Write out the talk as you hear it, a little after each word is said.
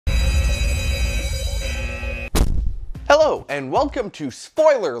Hello, and welcome to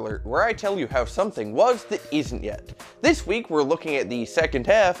Spoiler Alert, where I tell you how something was that isn't yet. This week we're looking at the second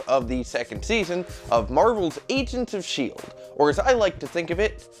half of the second season of Marvel's Agents of S.H.I.E.L.D, or as I like to think of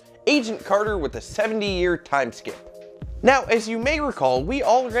it, Agent Carter with a 70-year time skip. Now, as you may recall, we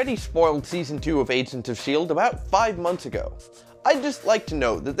already spoiled Season 2 of Agents of S.H.I.E.L.D. about 5 months ago. I'd just like to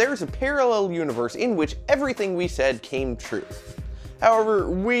note that there's a parallel universe in which everything we said came true. However,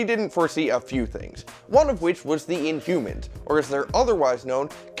 we didn't foresee a few things, one of which was the Inhumans, or as they're otherwise known,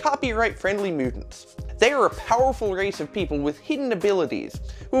 copyright-friendly mutants. They are a powerful race of people with hidden abilities,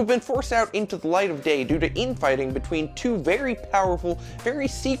 who have been forced out into the light of day due to infighting between two very powerful, very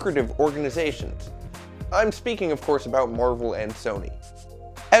secretive organizations. I'm speaking of course about Marvel and Sony.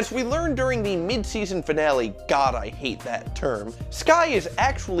 As we learned during the mid-season finale, God I hate that term, S.H.I.E.L.D. is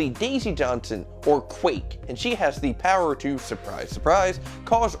actually Daisy Johnson, or Quake, and she has the power to, surprise surprise,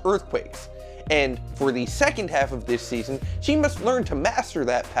 cause earthquakes. And for the second half of this season, she must learn to master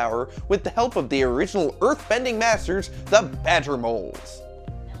that power with the help of the original earth-bending masters, the Badger Moles.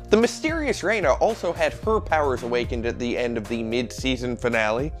 The mysterious Raina also had her powers awakened at the end of the mid-season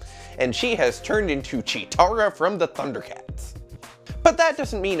finale, and she has turned into Cheetara from the Thundercats. But that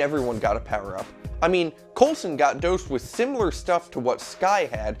doesn't mean everyone got a power-up. I mean, Coulson got dosed with similar stuff to what Skye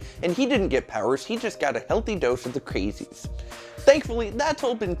had, and he didn't get powers, he just got a healthy dose of the crazies. Thankfully, that's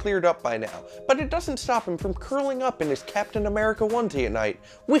all been cleared up by now, but it doesn't stop him from curling up in his Captain America onesie at night,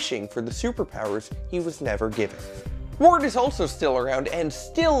 wishing for the superpowers he was never given. Ward is also still around and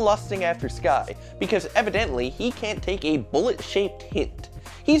still lusting after Skye, because evidently he can't take a bullet-shaped hint.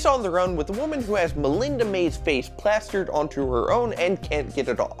 He's on the run with a woman who has Melinda May's face plastered onto her own and can't get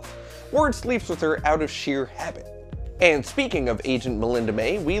it off. Ward sleeps with her out of sheer habit. And speaking of Agent Melinda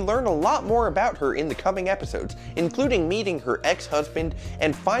May, we learn a lot more about her in the coming episodes, including meeting her ex-husband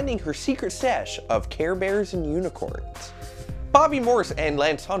and finding her secret stash of Care Bears and unicorns. Bobby Morse and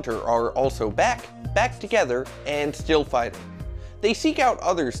Lance Hunter are also back together, and still fighting. They seek out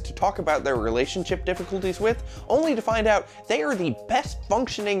others to talk about their relationship difficulties with, only to find out they are the best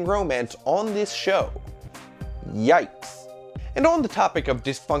functioning romance on this show. Yikes. And on the topic of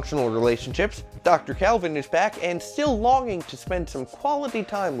dysfunctional relationships, Dr. Calvin is back and still longing to spend some quality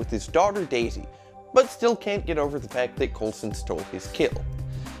time with his daughter Daisy, but still can't get over the fact that Coulson stole his kill.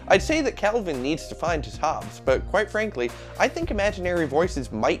 I'd say that Calvin needs to find his Hobbs, but quite frankly, I think imaginary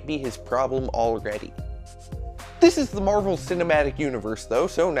voices might be his problem already. This is the Marvel Cinematic Universe though,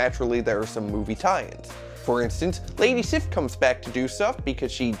 so naturally there are some movie tie-ins. For instance, Lady Sif comes back to do stuff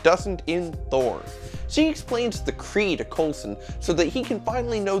because she doesn't in Thor. She explains the Kree to Coulson so that he can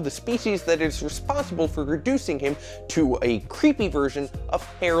finally know the species that is responsible for reducing him to a creepy version of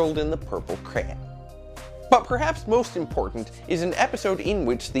Harold and the Purple Crayon. But perhaps most important is an episode in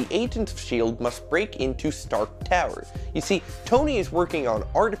which the Agents of S.H.I.E.L.D. must break into Stark Tower. You see, Tony is working on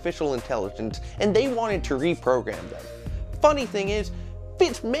artificial intelligence and they wanted to reprogram them. Funny thing is,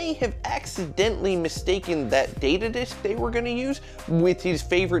 Fitz may have accidentally mistaken that data disk they were going to use with his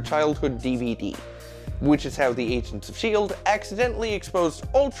favorite childhood DVD, which is how the Agents of S.H.I.E.L.D. accidentally exposed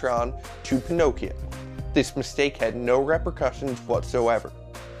Ultron to Pinocchio. This mistake had no repercussions whatsoever.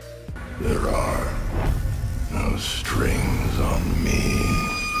 There are no strings on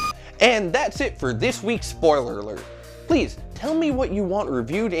me. And that's it for this week's Spoiler Alert. Please tell me what you want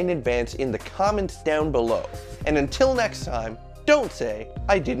reviewed in advance in the comments down below. And until next time, don't say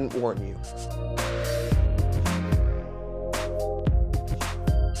I didn't warn you.